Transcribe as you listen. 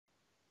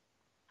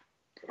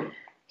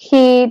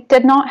he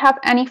did not have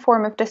any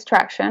form of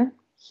distraction.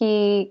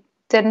 He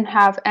didn't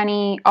have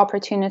any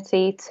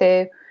opportunity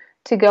to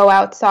go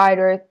outside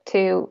or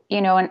to,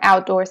 an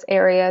outdoors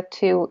area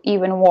to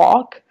even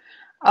walk.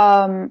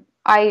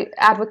 I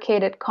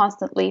advocated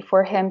constantly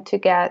for him to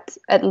get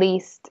at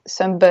least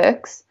some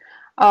books,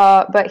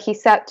 but he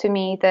said to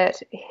me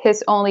that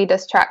his only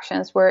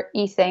distractions were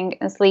eating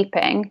and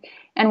sleeping,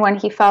 and when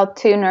he felt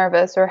too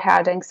nervous or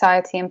had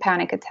anxiety and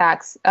panic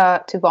attacks,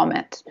 to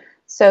vomit.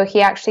 So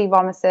he actually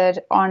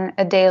vomited on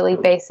a daily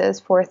basis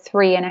for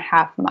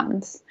 3.5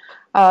 months.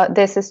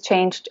 This has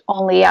changed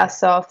only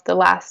as of the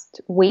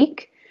last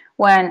week,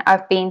 when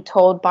I've been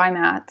told by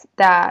Matt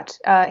that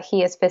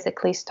he has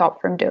physically stopped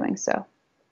from doing so.